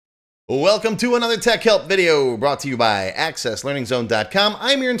Welcome to another Tech Help video brought to you by AccessLearningZone.com.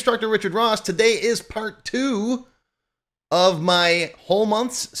 I'm your instructor, Richard Ross. Today is part 2 of my whole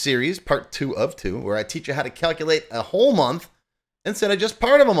months series, part 2 of 2, where I teach you how to calculate a whole month instead of just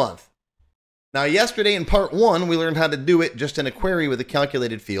part of a month. Now, yesterday in part 1, we learned how to do it just in a query with a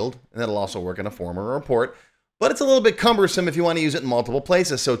calculated field, and that'll also work in a form or a report, but it's a little bit cumbersome if you want to use it in multiple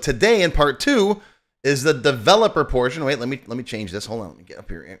places. So today in part 2 is the developer portion. Wait, let me change this. Hold on, let me get up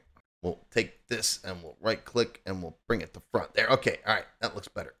here. We'll take this and we'll right click and we'll bring it to front there. Okay. All right. That looks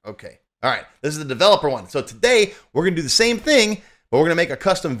better. Okay. All right. This is the developer one. So today we're going to do the same thing, but we're going to make a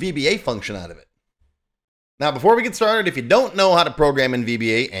custom VBA function out of it. Now, before we get started, if you don't know how to program in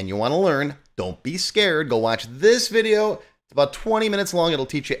VBA and you want to learn, don't be scared. Go watch this video. It's about 20 minutes long. It'll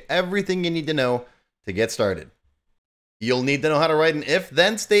teach you everything you need to know to get started. You'll need to know how to write an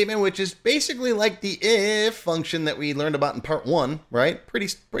if-then statement, which is basically like the if function that we learned about in part 1, right?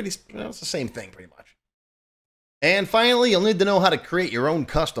 It's the same thing pretty much. And finally, you'll need to know how to create your own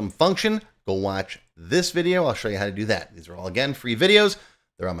custom function. Go watch this video. I'll show you how to do that. These are all, again, free videos.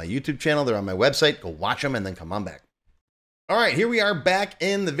 They're on my YouTube channel. They're on my website. Go watch them and then come on back. All right, here we are back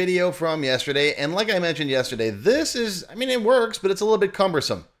in the video from yesterday. And like I mentioned yesterday, this is, it works, but it's a little bit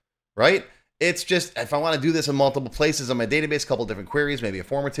cumbersome, right? It's just, if I want to do this in multiple places on my database, a couple different queries, maybe a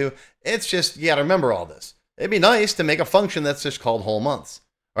form or two, it's just, you got to remember all this. It'd be nice to make a function that's just called whole months.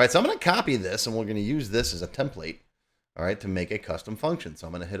 All right, so I'm going to copy this, and we're going to use this as a template, all right, to make a custom function. So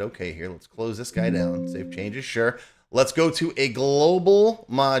I'm going to hit OK here. Let's close this guy down. Save changes, sure. Let's go to a global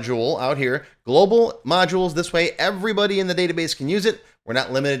module out here. Global modules, this way everybody in the database can use it. We're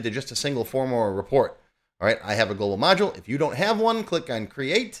not limited to just a single form or a report. All right, I have a global module. If you don't have one, click on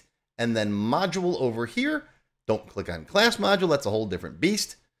Create. And then module over here. Don't click on class module. That's a whole different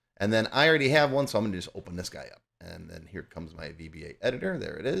beast. And then I already have one, so I'm going to just open this guy up. And then here comes my VBA editor.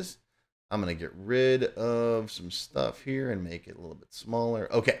 There it is. I'm going to get rid of some stuff here and make it a little bit smaller.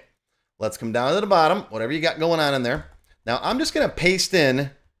 Okay, let's come down to the bottom, whatever you got going on in there. Now, I'm just going to paste in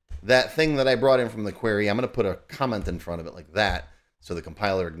that thing that I brought in from the query. I'm going to put a comment in front of it like that so the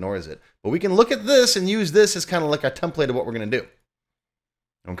compiler ignores it. But we can look at this and use this as kind of like a template of what we're going to do.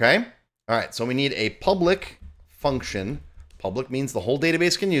 Okay. All right. So we need a public function. Public means the whole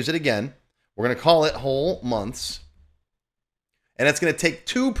database can use it again. We're going to call it whole months. And it's going to take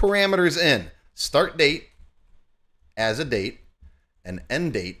 2 parameters in: start date as a date and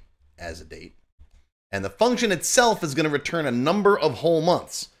end date as a date. And the function itself is going to return a number of whole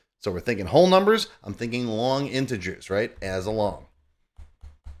months. So we're thinking whole numbers. I'm thinking long integers, right? As a long.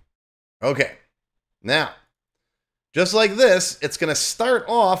 Okay. Now, just like this, it's going to start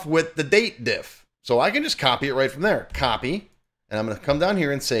off with the date diff. So I can just copy it right from there. Copy. And I'm going to come down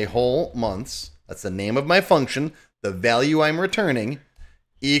here and say whole months. That's the name of my function. The value I'm returning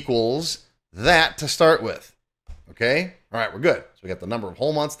equals that to start with. Okay? All right, we're good. So we got the number of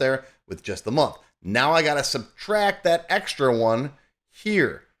whole months there with just the month. Now I got to subtract that extra one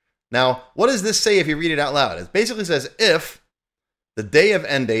here. Now, what does this say if you read it out loud? It basically says if the day of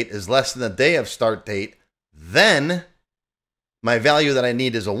end date is less than the day of start date, then my value that I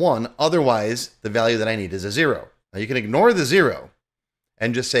need is a 1. Otherwise, the value that I need is a 0. Now, you can ignore the 0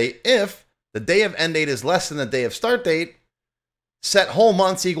 and just say if the day of end date is less than the day of start date, set whole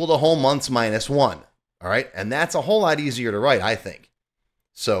months equal to whole months minus 1. All right. And that's a whole lot easier to write, I think.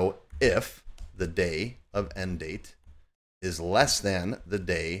 So if the day of end date is less than the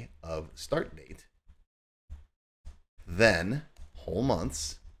day of start date, then whole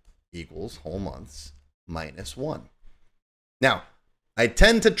months equals whole months minus 1. Now, I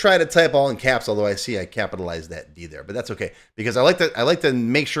tend to try to type all in caps, although I see I capitalized that D there, but that's okay because I like to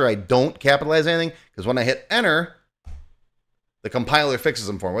make sure I don't capitalize anything, because when I hit enter, the compiler fixes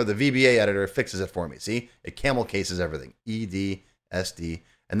them for me, or the VBA editor fixes it for me. See, it camel cases everything, ED, SD,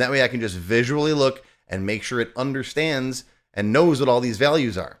 and that way I can just visually look and make sure it understands and knows what all these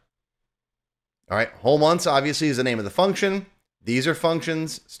values are. All right, whole months obviously is the name of the function. These are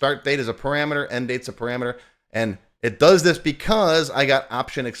functions. Start date is a parameter. End date's a parameter. And it does this because I got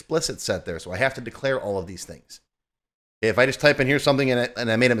option explicit set there. So I have to declare all of these things. If I just type in here something and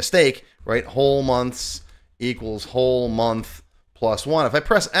I made a mistake, right? Whole months equals whole month plus 1. If I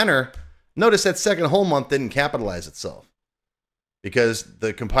press enter, notice that second whole month didn't capitalize itself because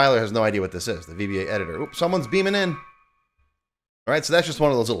the compiler has no idea what this is. The VBA editor. Oops, someone's beaming in. All right. So that's just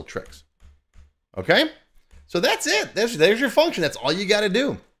one of those little tricks. Okay. So that's it. There's your function. That's all you got to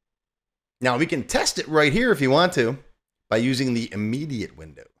do. Now, we can test it right here if you want to by using the immediate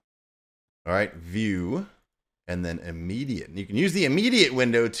window. All right, view, and then immediate. And you can use the immediate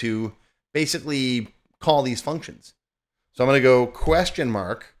window to basically call these functions. So I'm going to go question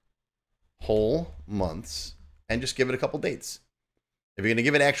mark whole months, and just give it a couple dates. If you're going to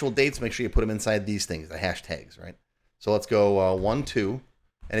give it actual dates, make sure you put them inside these things, the hashtags, right? So let's go 1, 2.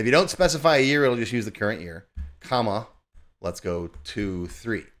 And if you don't specify a year, it'll just use the current year, comma, let's go 2,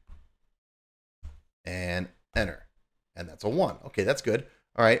 3. And enter. And that's a 1. Okay, that's good.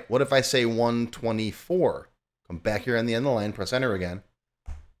 All right, what if I say 124? Come back here on the end of the line, press enter again,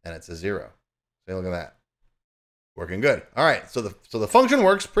 and it's a 0. See, look at that. Working good. All right, so the function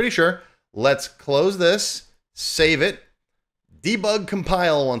works, pretty sure. Let's close this, save it, debug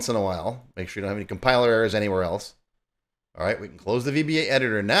compile once in a while. Make sure you don't have any compiler errors anywhere else. All right, we can close the VBA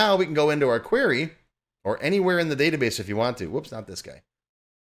editor. Now we can go into our query or anywhere in the database if you want to. Whoops, not this guy.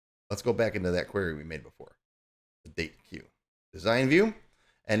 Let's go back into that query we made before. The date queue. Design view.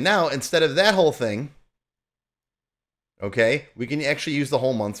 And now, instead of that whole thing, okay, we can actually use the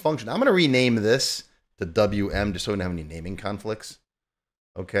whole months function. I'm going to rename this to WM just so we don't have any naming conflicts.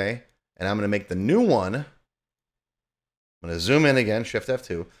 Okay, and I'm going to make the new one. I'm going to zoom in again, Shift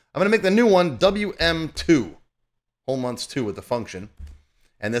F2. I'm going to make the new one WM2, whole months 2 with the function.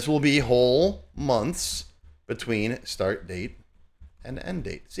 And this will be whole months between start date and end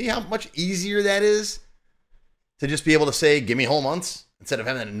date. See how much easier that is to just be able to say, give me whole months, instead of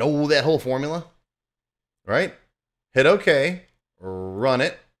having to know that whole formula, right? Hit OK, run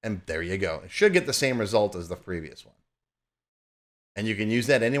it, and there you go. It should get the same result as the previous one. And you can use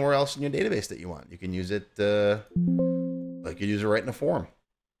that anywhere else in your database that you want. You can use it like you use it right in a form,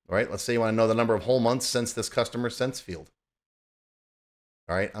 right? Let's say you want to know the number of whole months since this customer since field.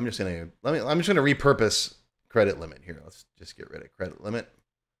 All right, I'm just gonna repurpose credit limit here. Let's just get rid of credit limit.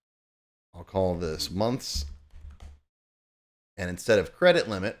 I'll call this months. And instead of credit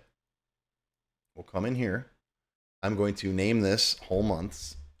limit, we'll come in here. I'm going to name this whole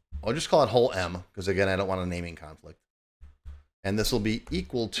months. I'll just call it whole M, because again, I don't want a naming conflict. And this will be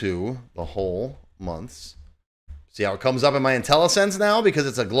equal to the whole months. See how it comes up in my IntelliSense now, because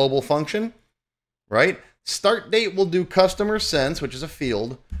it's a global function, right? Start date will do customer since, which is a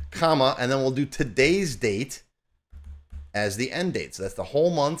field, comma, and then we'll do today's date as the end date. So that's the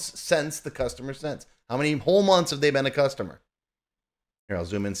whole months since the customer since. How many whole months have they been a customer? Here, I'll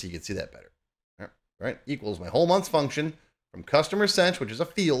zoom in so you can see that better. All right, equals my whole months function from customer since, which is a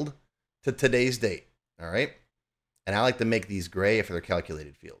field, to today's date. All right. And I like to make these gray if they're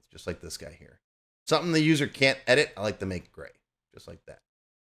calculated fields, just like this guy here. Something the user can't edit, I like to make gray, just like that.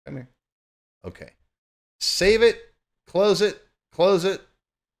 Come here. Okay. Save it, close it,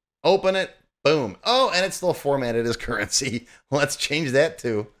 open it, boom. Oh, and it's still formatted as currency. Let's change that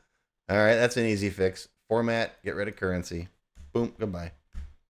too. All right, that's an easy fix. Format, get rid of currency. Boom, goodbye.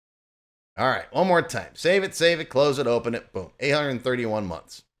 All right, one more time. Save it, close it, open it, boom. 831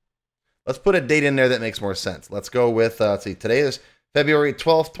 months. Let's put a date in there that makes more sense. Let's go with, let's see, today is February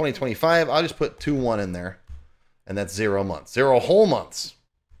 12th, 2025. I'll just put 2-1 in there, and that's 0 months. 0 whole months,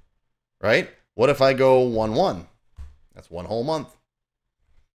 right? What if I go 1-1? That's 1 whole month.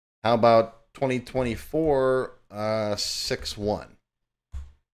 How about 2024, 6-1?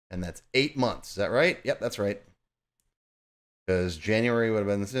 And that's 8 months. Is that right? Yep, that's right. Because January would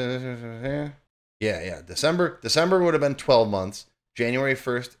have been, yeah. December would have been 12 months. January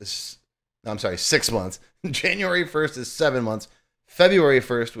 1st is, no, I'm sorry, 6 months. January 1st is 7 months. February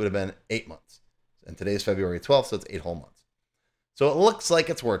 1st would have been 8 months. And today's February 12th, so it's 8 whole months. So it looks like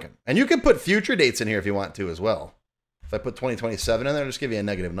it's working. And you can put future dates in here if you want to as well. If I put 2027 in there, I'll just give you a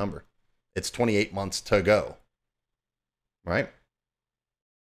negative number. It's 28 months to go. Right?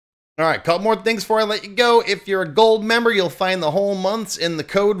 All right, couple more things before I let you go. If you're a gold member, you'll find the whole months in the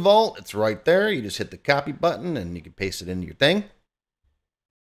code vault. It's right there. You just hit the copy button and you can paste it into your thing.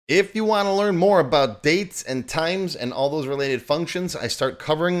 If you want to learn more about dates and times and all those related functions, I start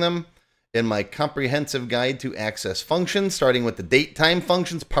covering them in my comprehensive guide to access functions, starting with the date time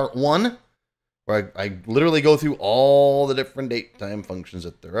functions, part 1, where I literally go through all the different date time functions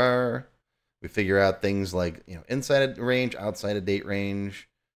that there are. We figure out things like, inside a range, outside a date range,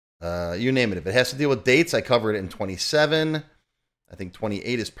 you name it. If it has to deal with dates, I cover it in 27. I think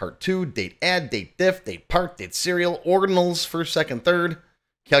 28 is part 2. Date add, date diff, date part, date serial, ordinals, first, second, third,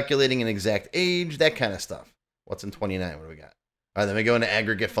 calculating an exact age, that kind of stuff. What's in 29? What do we got? All right, then we go into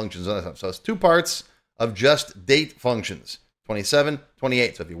aggregate functions and other stuff. So it's 2 parts of just date functions, 27,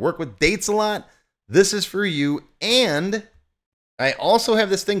 28. So if you work with dates a lot, this is for you. And I also have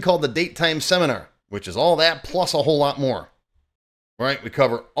this thing called the Date Time Seminar, which is all that plus a whole lot more. Right? We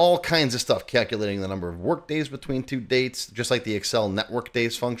cover all kinds of stuff, calculating the number of work days between 2 dates, just like the Excel network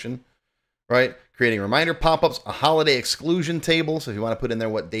days function. Right? Creating reminder pop-ups, a holiday exclusion table. So if you want to put in there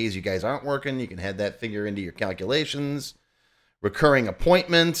what days you guys aren't working, you can add that figure into your calculations. Recurring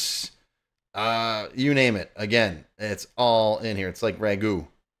appointments, You name it. Again, it's all in here. It's like ragu.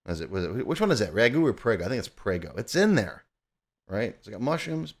 Which one is that? Ragu or prego? I think it's prego. It's in there, right? It's got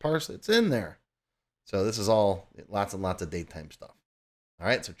mushrooms, parsley. It's in there. So this is all lots and lots of daytime stuff. All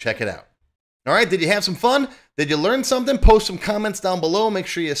right, so check it out. All right, did you have some fun? Did you learn something? Post some comments down below. Make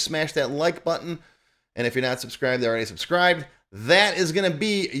sure you smash that like button. And if you're not subscribed, already subscribed. That is going to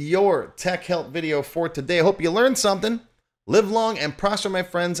be your tech help video for today. I hope you learned something. Live long and prosper, my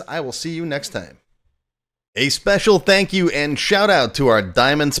friends. I will see you next time. A special thank you and shout out to our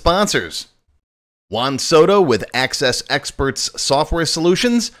diamond sponsors. Juan Soto with Access Experts Software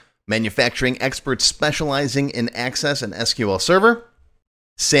Solutions, manufacturing experts specializing in Access and SQL Server.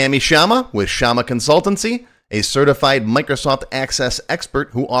 Sammy Shama with Shama Consultancy, a certified Microsoft Access expert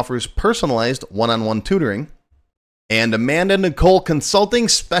who offers personalized one-on-one tutoring. And Amanda Nicole Consulting,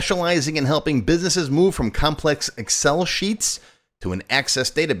 specializing in helping businesses move from complex Excel sheets to an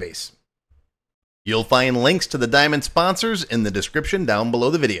Access database. You'll find links to the diamond sponsors in the description down below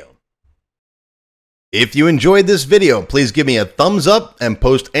the video. If you enjoyed this video, please give me a thumbs up and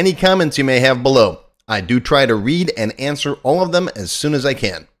post any comments you may have below. I do try to read and answer all of them as soon as I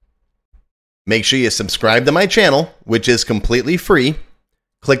can. Make sure you subscribe to my channel, which is completely free.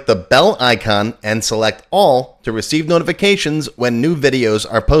 Click the bell icon and select all to receive notifications when new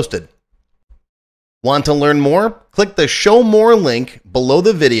videos are posted. Want to learn more? Click the Show More link below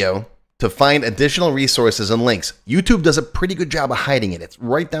the video to find additional resources and links. YouTube does a pretty good job of hiding it. It's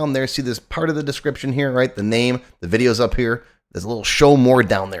right down there. See this part of the description here, right? The name, the video's up here. There's a little Show More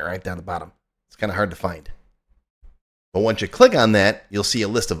down there, right down the bottom. It's kind of hard to find. But once you click on that, you'll see a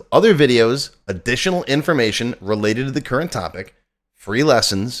list of other videos, additional information related to the current topic, free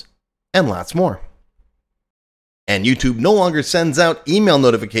lessons, and lots more. And YouTube no longer sends out email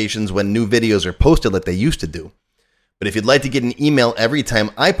notifications when new videos are posted like they used to do. But if you'd like to get an email every time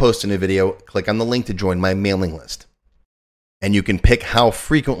I post a new video, click on the link to join my mailing list. And you can pick how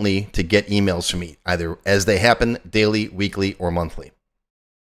frequently to get emails from me, either as they happen, daily, weekly, or monthly.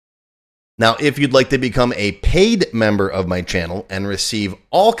 Now, if you'd like to become a paid member of my channel and receive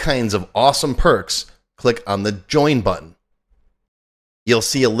all kinds of awesome perks, click on the Join button. You'll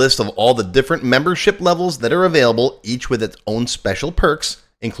see a list of all the different membership levels that are available, each with its own special perks,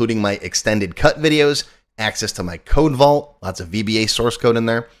 including my extended cut videos, access to my code vault, lots of VBA source code in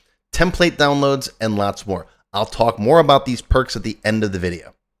there, template downloads, and lots more. I'll talk more about these perks at the end of the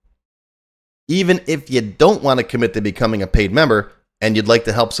video. Even if you don't want to commit to becoming a paid member and you'd like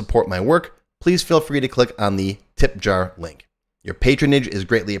to help support my work, please feel free to click on the tip jar link. Your patronage is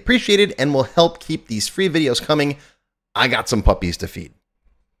greatly appreciated and will help keep these free videos coming. I got some puppies to feed.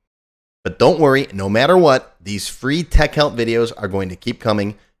 But don't worry, no matter what, these free tech help videos are going to keep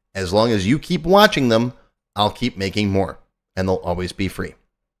coming. As long as you keep watching them, I'll keep making more, and they'll always be free.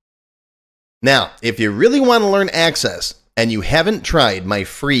 Now, if you really want to learn Access and you haven't tried my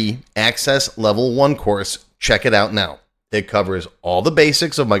free Access Level 1 course, check it out now. It covers all the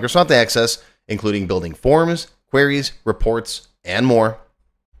basics of Microsoft Access, including building forms, queries, reports, and more.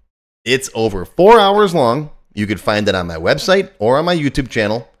 It's over 4 hours long. You can find it on my website or on my YouTube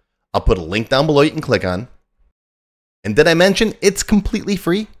channel. I'll put a link down below you can click on. And did I mention it's completely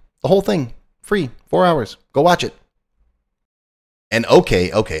free? The whole thing, free, 4 hours. Go watch it. And okay,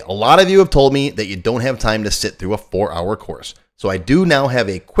 a lot of you have told me that you don't have time to sit through a 4-hour course. So I do now have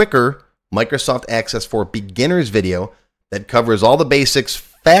a quicker Microsoft Access for Beginners video that covers all the basics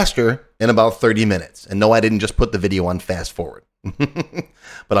faster in about 30 minutes. And no, I didn't just put the video on fast forward.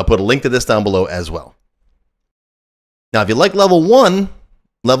 But I'll put a link to this down below as well. Now, if you like level 1,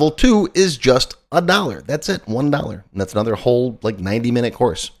 level 2 is just $1. That's it, $1. And that's another whole 90-minute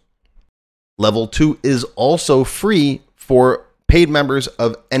course. Level 2 is also free for paid members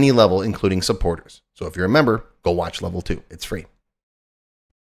of any level, including supporters. So if you're a member, go watch level 2. It's free.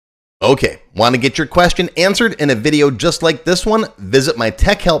 Okay, want to get your question answered in a video just like this one? Visit my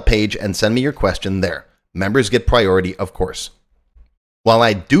Tech Help page and send me your question there. Members get priority, of course. While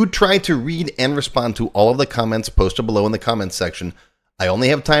I do try to read and respond to all of the comments posted below in the comments section, I only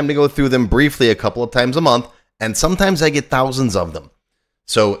have time to go through them briefly a couple of times a month, and sometimes I get thousands of them.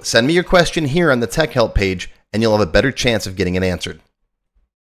 So send me your question here on the Tech Help page, and you'll have a better chance of getting it answered.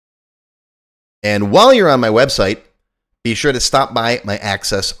 And while you're on my website, be sure to stop by my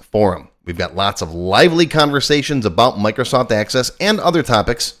Access forum. We've got lots of lively conversations about Microsoft Access and other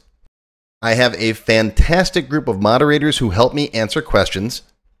topics. I have a fantastic group of moderators who help me answer questions.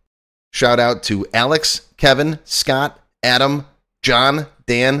 Shout out to Alex, Kevin, Scott, Adam, John,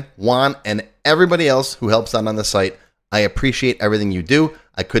 Dan, Juan, and everybody else who helps out on the site. I appreciate everything you do.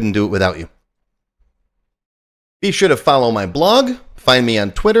 I couldn't do it without you. Be sure to follow my blog, find me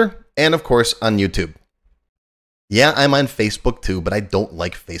on Twitter, and of course on YouTube. Yeah, I'm on Facebook too, but I don't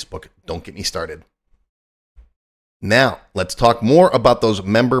like Facebook. Don't get me started. Now, let's talk more about those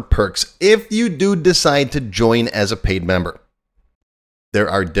member perks if you do decide to join as a paid member. There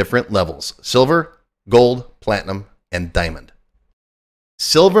are different levels: silver, gold, platinum, and diamond.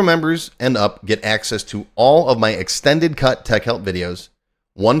 Silver members and up get access to all of my extended cut TechHelp videos,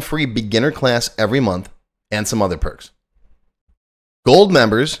 one free beginner class every month, and some other perks. Gold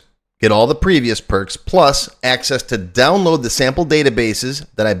members get all the previous perks, plus access to download the sample databases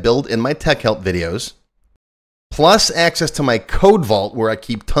that I build in my TechHelp videos, plus access to my code vault where I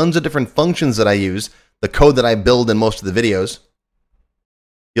keep tons of different functions that I use, the code that I build in most of the videos.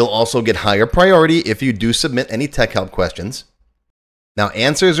 You'll also get higher priority if you do submit any TechHelp questions. Now,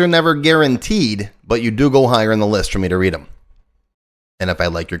 answers are never guaranteed, but you do go higher in the list for me to read them. And if I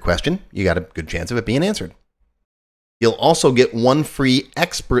like your question, you got a good chance of it being answered. You'll also get one free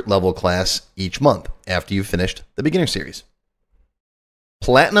expert level class each month after you've finished the beginner series.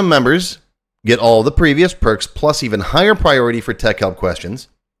 Platinum members get all the previous perks plus even higher priority for TechHelp questions.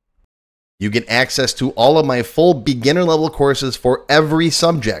 You get access to all of my full beginner level courses for every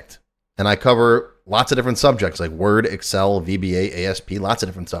subject. And I cover lots of different subjects like Word, Excel, VBA, ASP, lots of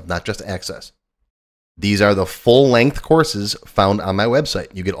different stuff, not just Access. These are the full-length courses found on my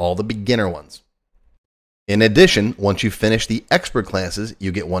website. You get all the beginner ones. In addition, once you finish the expert classes,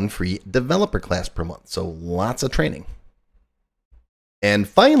 you get one free developer class per month. So lots of training. And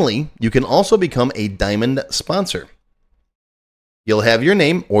finally, you can also become a Diamond sponsor. You'll have your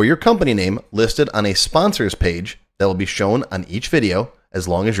name or your company name listed on a sponsors page that will be shown on each video as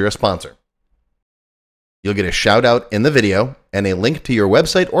long as you're a sponsor. You'll get a shout out in the video and a link to your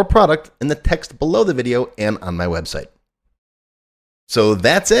website or product in the text below the video and on my website. So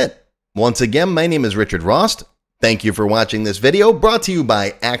that's it. Once again, my name is Richard Rost. Thank you for watching this video brought to you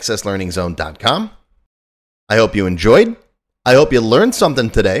by accesslearningzone.com. I hope you enjoyed. I hope you learned something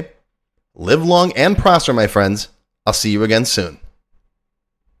today. Live long and prosper, my friends. I'll see you again soon.